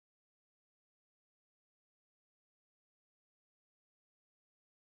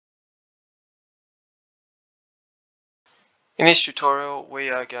In this tutorial,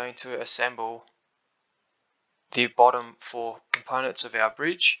 we are going to assemble the bottom 4 components of our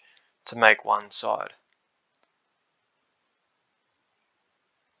bridge to make one side.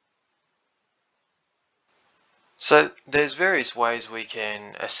 So there's various ways we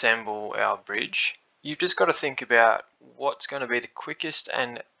can assemble our bridge. You've just got to think about what's going to be the quickest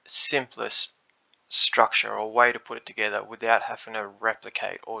and simplest structure or way to put it together without having to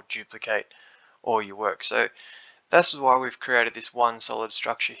replicate or duplicate all your work. So that's why we've created this one solid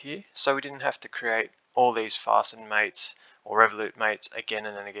structure here, so we didn't have to create all these fasten mates or revolute mates again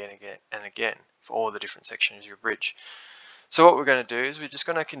and again for all the different sections of your bridge. So what we're going to do is we're just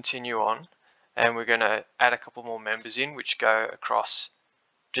going to continue on, and we're going to add a couple more members in which go across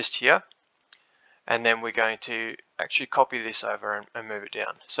just here, and then we're going to actually copy this over and move it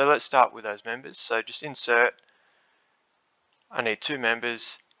down. So let's start with those members. So just insert, I need 2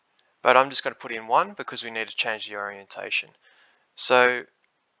 members, but I'm just going to put in 1 because we need to change the orientation. So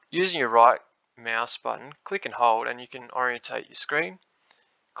using your right mouse button, click and hold, and you can orientate your screen.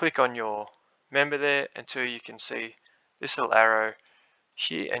 Click on your member there until you can see this little arrow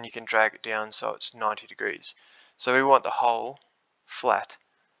here, and you can drag it down so it's 90 degrees. So we want the hole flat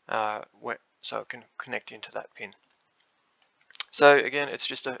so it can connect into that pin. So again, it's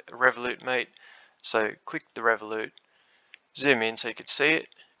just a revolute mate. So click the revolute, zoom in so you can see it,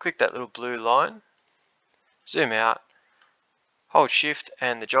 click that little blue line, zoom out, hold shift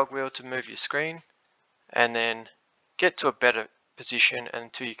and the jog wheel to move your screen, and then get to a better position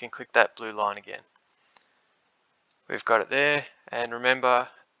until you can click that blue line again. We've got it there, and remember,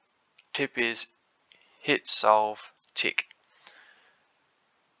 tip is hit solve tick.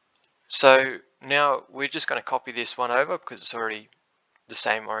 So now we're just going to copy this one over because it's already the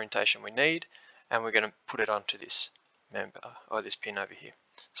same orientation we need, and we're going to put it onto this member or this pin over here.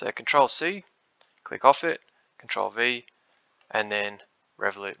 So Control C, click off it, Control V, and then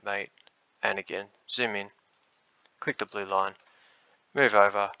revolute mate, and again zoom in, click the blue line, move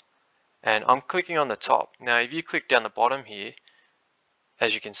over, and I'm clicking on the top. Now if you click down the bottom here,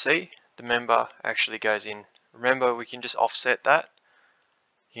 as you can see, the member actually goes in. Remember, we can just offset that.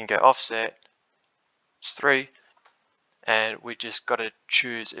 You can go offset, it's 3, and we just got to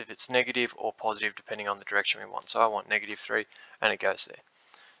choose if it's negative or positive depending on the direction we want. So I want -3, and it goes there.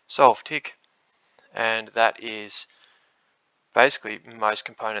 Solve tick, and that is basically most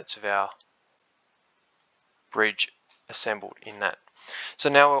components of our bridge assembled in that. So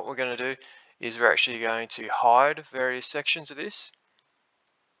now what we're going to do is we're actually going to hide various sections of this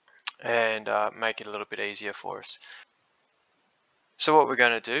and make it a little bit easier for us. So what we're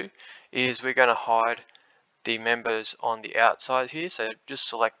going to do is we're going to hide the members on the outside here. So just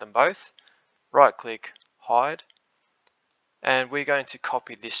select them both, right click, hide, and we're going to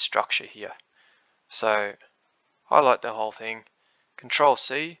copy this structure here. So highlight the whole thing, Control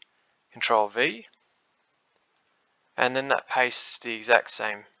C, Control V, and then that pastes the exact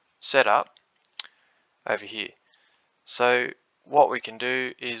same setup over here. So what we can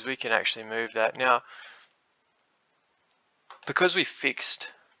do is we can actually move that. Now, because we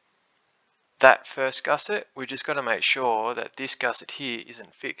fixed that first gusset, we just got to make sure that this gusset here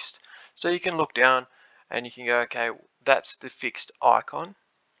isn't fixed. So you can look down and you can go, okay, that's the fixed icon,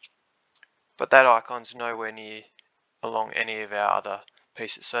 but that icon's nowhere near along any of our other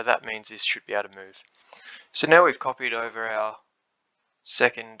pieces, so that means this should be able to move. So now we've copied over our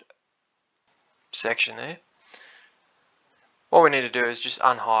second section there. What we need to do is just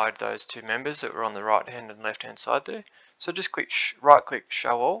unhide those 2 members that were on the right hand and left hand side there. So just click right click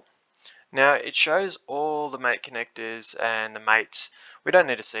show all. Now it shows all the mate connectors and the mates. We don't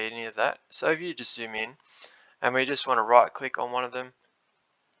need to see any of that. So if you just zoom in and we just want to right click on one of them,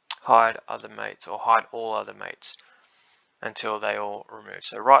 hide other mates or hide all other mates until they all remove.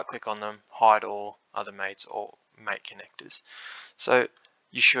 So right click on them, hide all other mates or mate connectors. So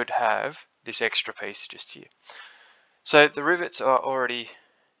you should have this extra piece just here. So the rivets are already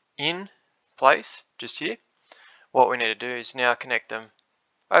in place just here. What we need to do is now connect them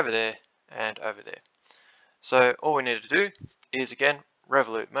over there and over there. So all we need to do is again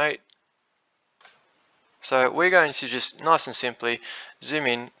revolute mate. So we're going to just nice and simply zoom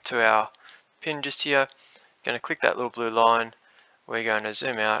in to our pin just here. Going to click that little blue line. We're going to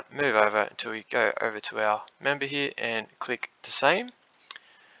zoom out, move over until we go over to our member here and click the same.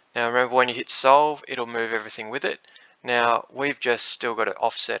 Now remember, when you hit solve, it'll move everything with it. Now we've just still got to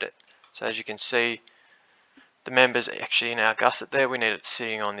offset it. So as you can see, the members are actually in our gusset there. We need it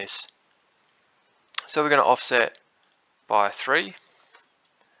sitting on this. So we're going to offset by 3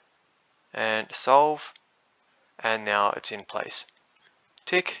 and solve, and now it's in place.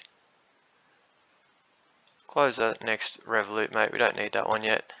 Tick, Close that next Revolute mate, we don't need that one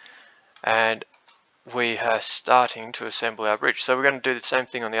yet. And we are starting to assemble our bridge. So we're going to do the same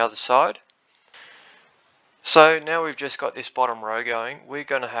thing on the other side. So now we've just got this bottom row going, we're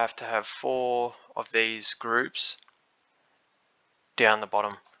going to have 4 of these groups down the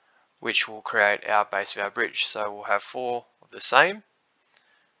bottom, which will create our base of our bridge. So we'll have 4 of the same.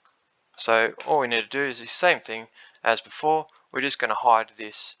 So all we need to do is the same thing as before. We're just going to hide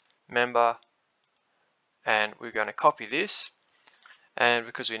this member, and we're going to copy this, and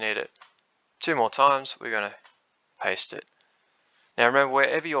because we need it 2 more times, we're going to paste it. Now remember,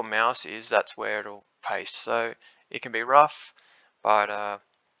 wherever your mouse is, that's where it'll paste. So it can be rough, but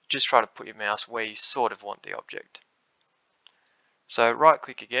just try to put your mouse where you sort of want the object. So right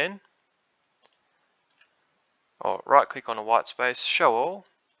click again, or right click on a white space, show all,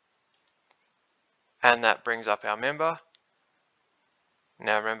 and that brings up our member.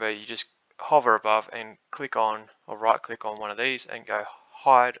 Now remember, you just hover above and click on, or right click on one of these and go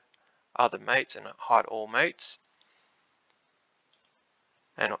hide other mates and hide all mates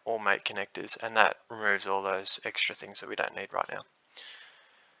and all mate connectors, and that removes all those extra things that we don't need right now.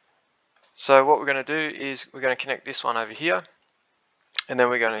 So what we're going to do is we're going to connect this one over here, and then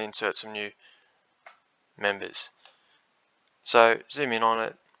we're going to insert some new members. So zoom in on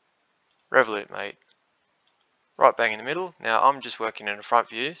it, Revolute mate, right bang in the middle. Now I'm just working in a front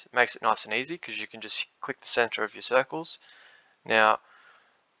view. It makes it nice and easy because you can just click the center of your circles. Now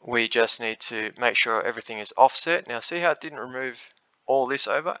we just need to make sure everything is offset. Now see how it didn't remove all this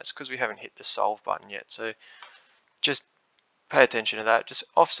over? It's because we haven't hit the solve button yet. So just pay attention to that. Just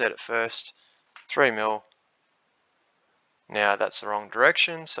offset it first, 3 mil. Now that's the wrong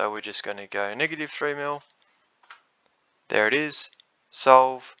direction, so we're just going to go -3 mil. There it is,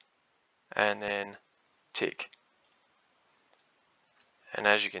 solve, and then tick. And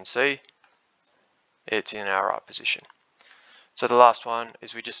as you can see, it's in our right position. So the last one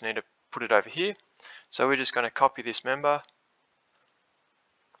is we just need to put it over here. So we're just going to copy this member,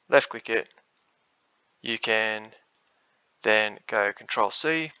 left click it. You can then go Control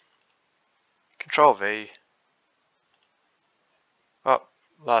C, Control V. Oh,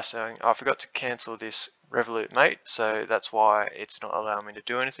 last thing, I forgot to cancel this Revolute mate, so that's why it's not allowing me to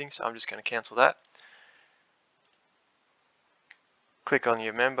do anything. So I'm just going to cancel that. Click on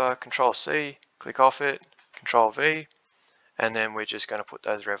your member, Control C, click off it, Control V, and then we're just going to put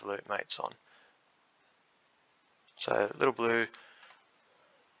those Revolute mates on. So little blue,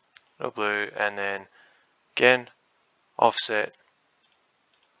 and then again offset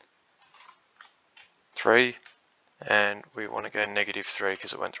 3, and we want to go -3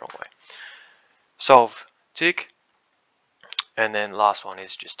 because it went the wrong way. Solve, tick, and then last one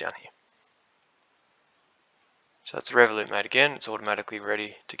is just down here. So it's Revolute mate again, it's automatically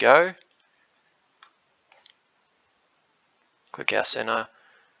ready to go. Click our center,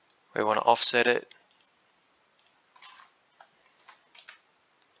 we want to offset it.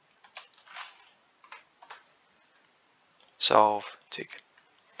 Solve, tick.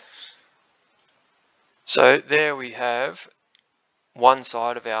 So there we have one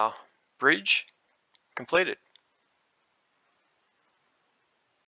side of our bridge completed.